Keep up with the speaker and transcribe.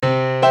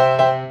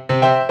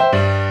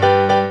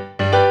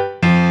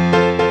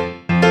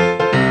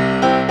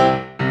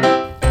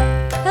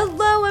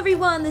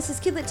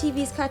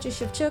TV's Katya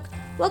Shevchuk,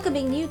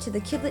 welcoming you to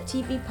the Kidlit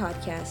TV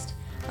podcast.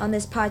 On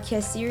this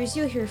podcast series,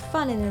 you'll hear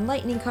fun and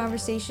enlightening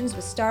conversations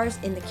with stars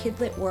in the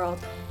Kidlit world.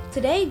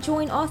 Today,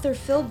 join author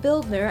Phil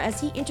Bildner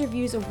as he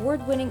interviews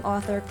award-winning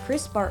author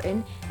Chris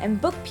Barton and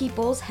Book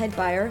People's head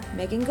buyer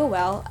Megan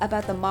Goel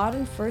about the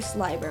Modern First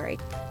Library.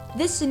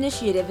 This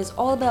initiative is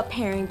all about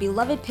pairing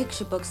beloved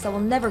picture books that will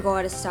never go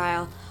out of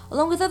style,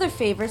 along with other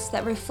favorites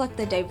that reflect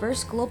the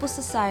diverse global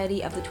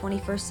society of the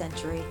 21st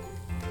century.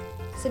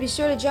 So be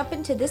sure to jump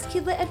into this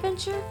Kidlit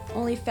adventure,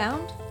 only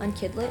found on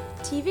Kidlit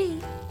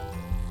TV.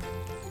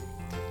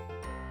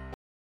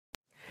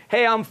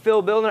 Hey, I'm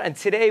Phil Bildner, and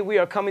today we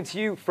are coming to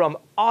you from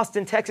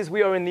Austin, Texas.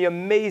 We are in the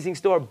amazing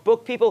store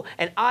Book People,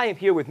 and I am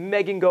here with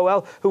Megan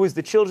Goel, who is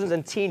the children's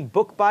and teen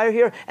book buyer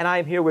here, and I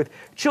am here with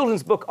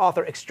children's book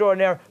author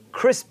extraordinaire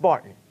Chris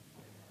Barton.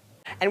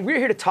 And we're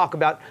here to talk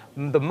about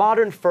the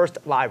Modern First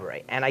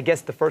Library. And I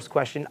guess the first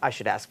question I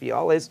should ask for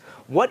y'all is,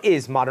 what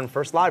is Modern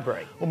First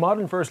Library? Well,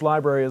 Modern First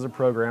Library is a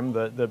program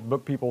that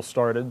Book People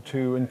started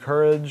to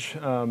encourage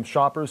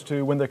shoppers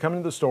to, when they come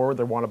into the store,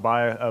 they want to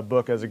buy a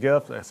book as a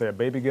gift, say a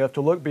baby gift,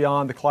 to look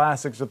beyond the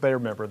classics that they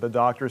remember, the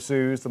Dr.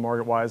 Seuss, the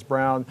Margaret Wise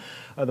Brown,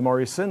 the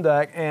Maurice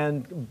Sendak,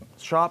 and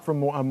shop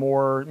from a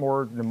more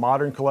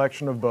modern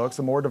collection of books,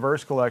 a more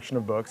diverse collection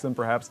of books than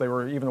perhaps they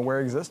were even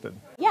aware existed.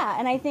 Yeah,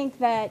 and I think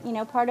that,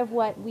 part of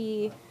what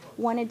we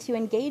wanted to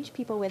engage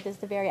people with is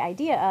the very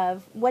idea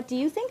of, what do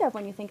you think of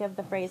when you think of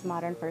the phrase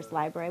Modern First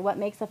Library? What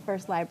makes a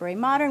first library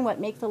modern? What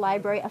makes a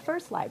library a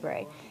first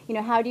library?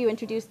 How do you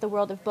introduce the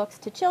world of books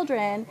to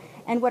children,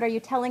 and what are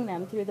you telling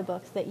them through the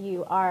books that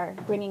you are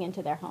bringing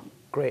into their home?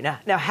 Great.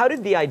 Now how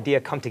did the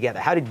idea come together?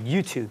 How did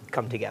you two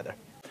come together?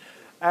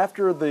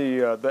 After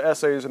the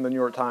essays in the New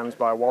York Times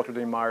by Walter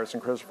D. Myers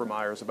and Christopher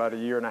Myers about a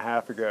year and a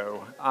half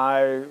ago,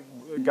 I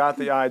got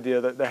the idea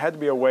that there had to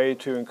be a way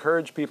to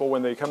encourage people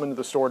when they come into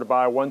the store to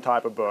buy one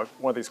type of book,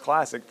 one of these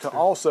classics, to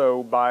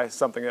also buy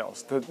something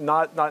else, to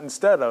not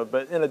instead of,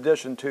 but in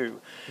addition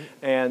to.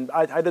 And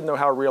I didn't know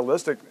how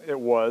realistic it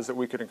was that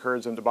we could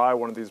encourage them to buy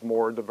one of these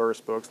more diverse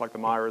books like the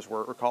Myers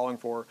were calling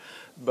for,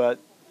 but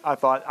I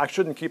thought I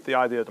shouldn't keep the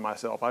idea to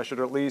myself. I should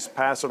at least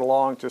pass it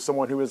along to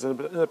someone who is in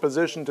a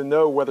position to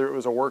know whether it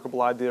was a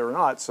workable idea or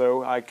not.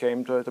 So I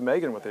came to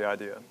Megan with the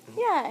idea.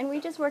 Yeah, and we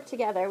just worked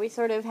together. We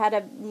sort of had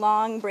a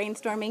long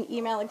brainstorming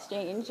email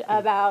exchange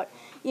about,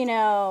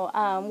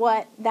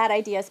 what that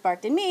idea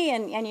sparked in me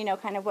and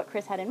kind of what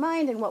Chris had in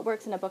mind and what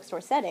works in a bookstore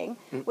setting,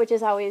 which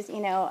is always,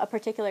 a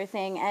particular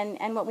thing.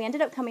 And what we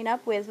ended up coming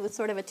up with was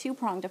sort of a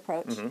two-pronged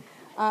approach.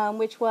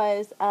 Which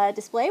was a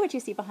display, which you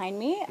see behind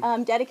me,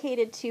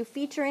 dedicated to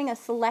featuring a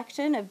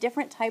selection of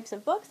different types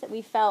of books that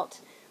we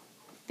felt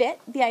fit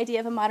the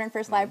idea of a modern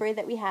first library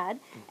that we had,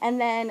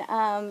 and then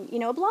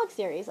a blog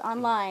series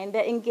online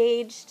that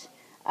engaged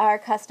our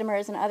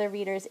customers and other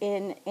readers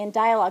in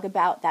dialogue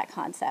about that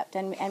concept,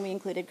 and we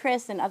included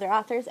Chris and other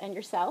authors and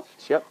yourself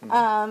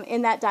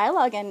in that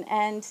dialogue,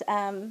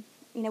 and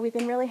we've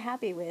been really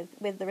happy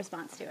with the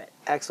response to it.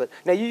 Excellent.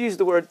 Now, you use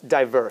the word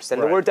diverse,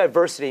 and the word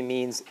diversity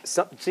means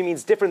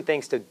different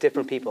things to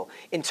different people.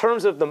 In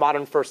terms of the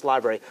Modern First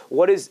Library,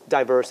 what is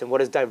diverse and what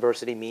does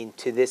diversity mean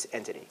to this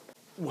entity?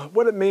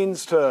 What it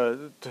means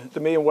to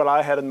me and what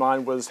I had in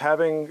mind was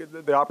having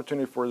the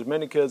opportunity for as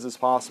many kids as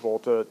possible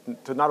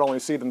to not only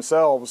see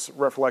themselves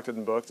reflected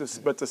in books,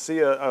 but to see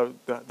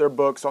their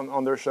books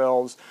on their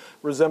shelves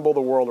resemble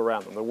the world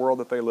around them, the world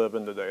that they live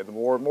in today. The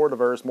more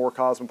diverse, more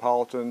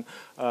cosmopolitan,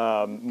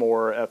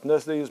 more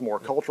ethnicities, more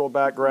cultural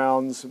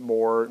backgrounds,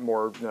 more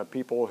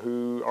people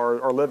who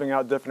are living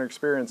out different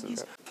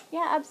experiences.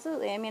 Yeah,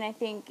 absolutely. I mean, I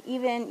think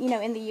even,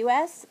 in the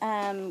U.S.,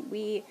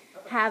 we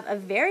have a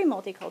very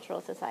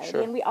multicultural society,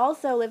 and we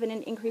also live in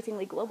an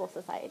increasingly global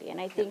society, and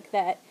I think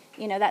that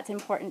that's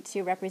important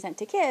to represent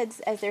to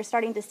kids as they're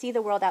starting to see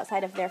the world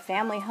outside of their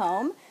family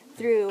home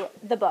through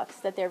the books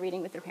that they're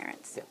reading with their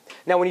parents.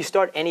 Now, when you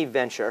start any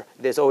venture,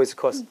 there's always, of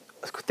course,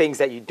 things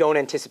that you don't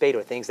anticipate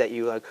or things that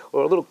you like,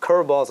 or little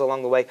curveballs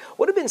along the way.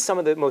 What have been some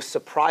of the most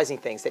surprising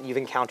things that you've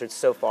encountered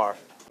so far?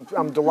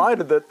 I'm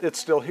delighted that it's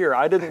still here.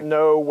 I didn't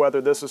know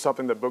whether this is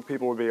something that Book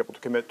People would be able to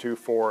commit to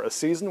for a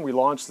season. We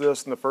launched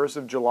this on the 1st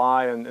of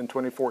July in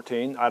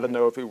 2014. I didn't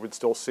know if we would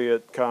still see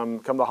it come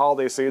the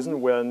holiday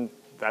season, when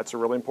that's a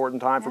really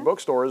important time for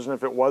bookstores, and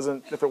if it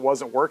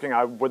wasn't working,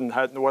 I would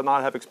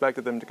not have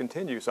expected them to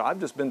continue. So I've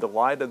just been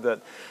delighted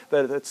that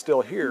it's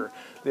still here.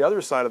 The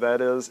other side of that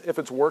is, if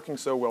it's working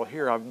so well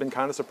here, I've been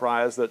kind of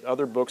surprised that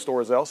other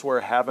bookstores elsewhere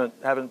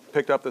haven't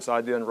picked up this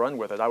idea and run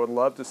with it. I would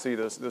love to see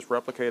this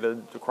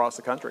replicated across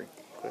the country.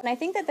 And I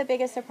think that the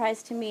biggest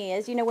surprise to me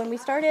is, when we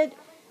started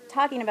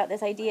talking about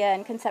this idea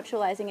and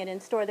conceptualizing it in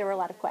store, there were a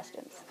lot of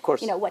questions. Of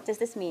course. What does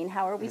this mean?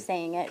 How are we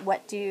saying it?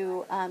 What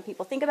do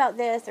people think about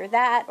this or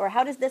that? Or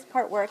how does this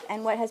part work?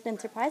 And what has been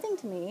surprising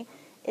to me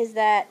is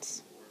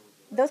that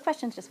those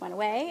questions just went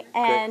away.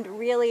 And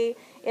really,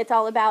 it's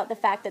all about the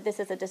fact that this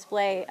is a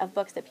display of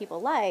books that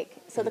people like,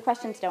 so the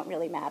questions don't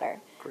really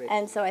matter. Great.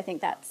 And so I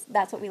think that's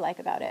what we like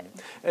about it.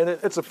 And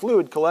it's a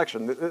fluid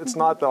collection. It's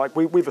not that, like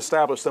we've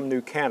established some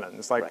new canon.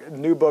 It's like Right.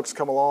 new books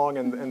come along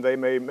and they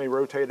may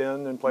rotate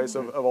in place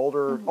of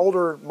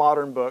older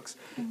modern books.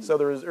 So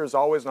there's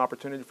always an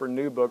opportunity for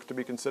new books to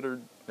be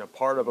considered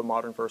part of a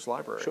modern first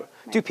library. Sure.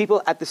 Do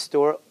people at the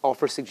store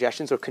offer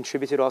suggestions or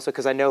contribute also?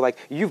 Because I know like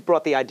you've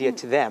brought the idea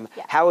to them.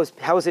 Yeah. How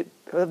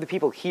have the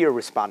people here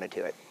responded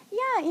to it?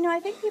 Yeah, I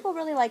think people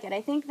really like it.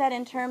 I think that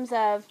in terms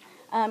of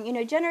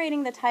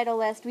generating the title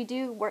list, we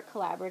do work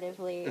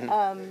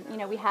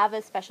collaboratively. We have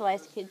a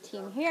specialized kid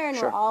team here, and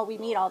Sure. we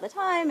meet all the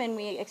time, and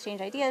we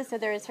exchange ideas. So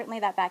there is certainly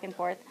that back and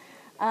forth.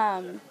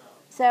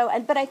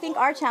 But I think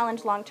our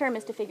challenge long term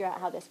is to figure out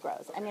how this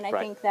grows. I mean, I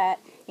Right. think that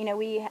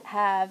we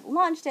have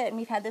launched it, and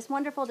we've had this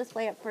wonderful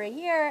display up for a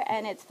year,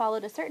 and it's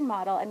followed a certain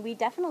model, and we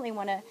definitely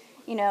want to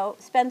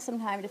spend some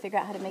time to figure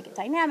out how to make it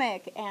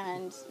dynamic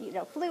and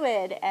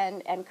fluid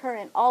and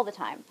current all the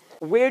time.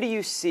 Where do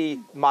you see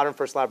Modern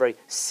First Library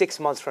 6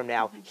 months from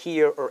now,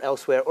 here or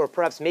elsewhere, or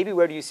perhaps maybe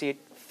where do you see it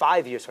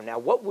 5 years from now?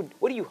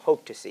 What do you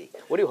hope to see?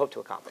 What do you hope to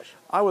accomplish?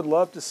 I would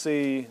love to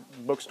see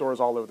bookstores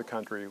all over the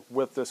country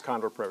with this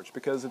kind of approach,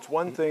 because it's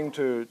one thing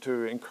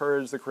to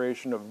encourage the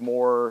creation of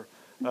more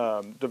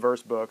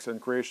diverse books and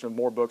creation of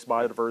more books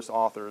by diverse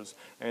authors,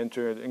 and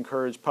to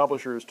encourage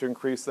publishers to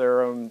increase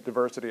their own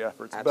diversity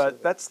efforts. Absolutely.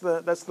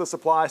 But that's the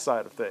supply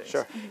side of things.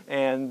 Sure.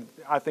 And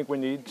I think we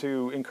need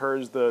to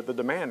encourage the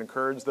demand,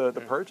 encourage the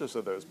purchase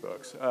of those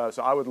books.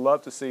 So I would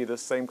love to see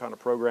this same kind of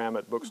program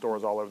at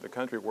bookstores all over the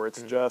country, where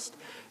it's just,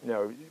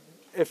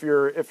 if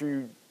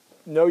you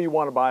know you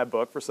want to buy a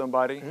book for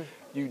somebody,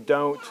 you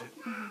don't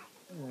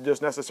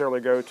just necessarily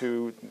go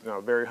to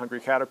Very Hungry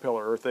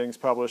Caterpillar or things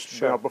published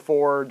Sure.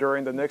 Before,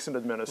 during the Nixon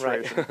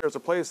administration. Right. There's a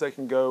place they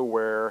can go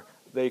where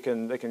they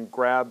can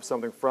grab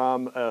something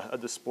from a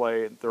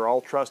display. They're all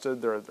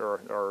trusted. There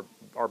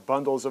are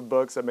bundles of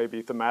books that may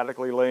be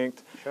thematically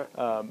linked. Sure.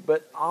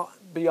 But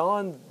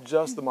beyond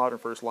just the Modern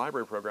First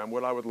Library program,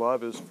 what I would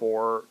love is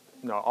for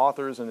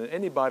authors and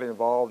anybody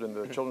involved in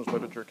the children's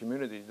literature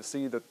community to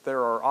see that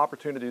there are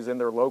opportunities in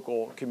their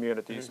local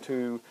communities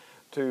to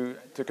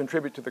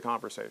contribute to the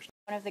conversation.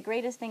 One of the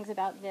greatest things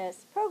about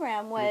this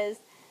program was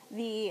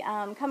the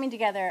coming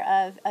together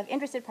of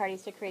interested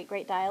parties to create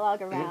great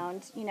dialogue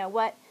around,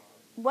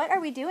 what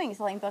are we doing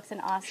selling books in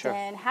Austin?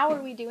 Sure. How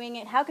are we doing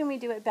it? How can we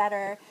do it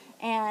better?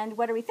 And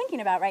what are we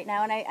thinking about right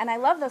now? And I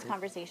love those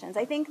conversations.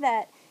 I think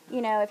that,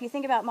 if you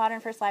think about Modern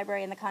First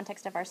Library in the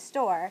context of our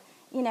store,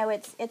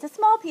 it's a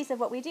small piece of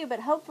what we do, but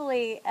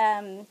hopefully,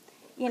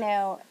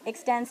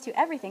 extends to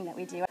everything that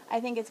we do. I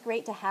think it's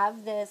great to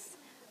have this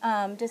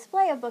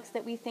display of books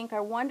that we think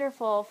are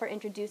wonderful for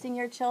introducing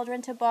your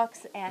children to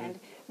books and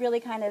really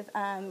kind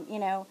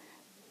of,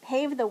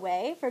 pave the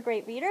way for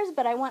great readers.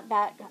 But I want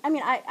that,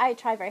 I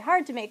try very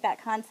hard to make that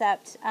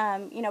concept,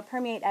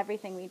 permeate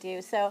everything we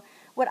do. So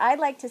what I'd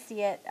like to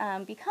see it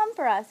become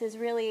for us is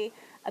really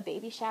a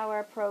baby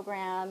shower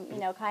program,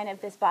 kind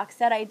of this box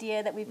set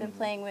idea that we've been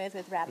playing with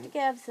wrapped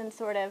gifts, and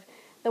sort of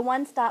the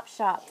one-stop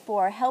shop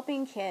for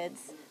helping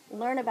kids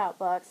learn about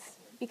books,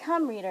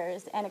 become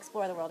readers, and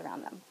explore the world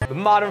around them. The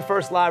Modern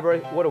First Library,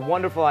 what a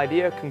wonderful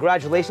idea.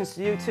 Congratulations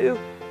to you two.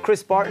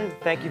 Chris Barton,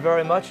 thank you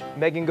very much.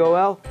 Megan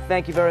Goel,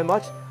 thank you very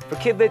much. For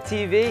Kidlit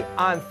TV,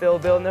 I'm Phil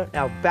Bildner.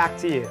 Now back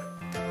to you.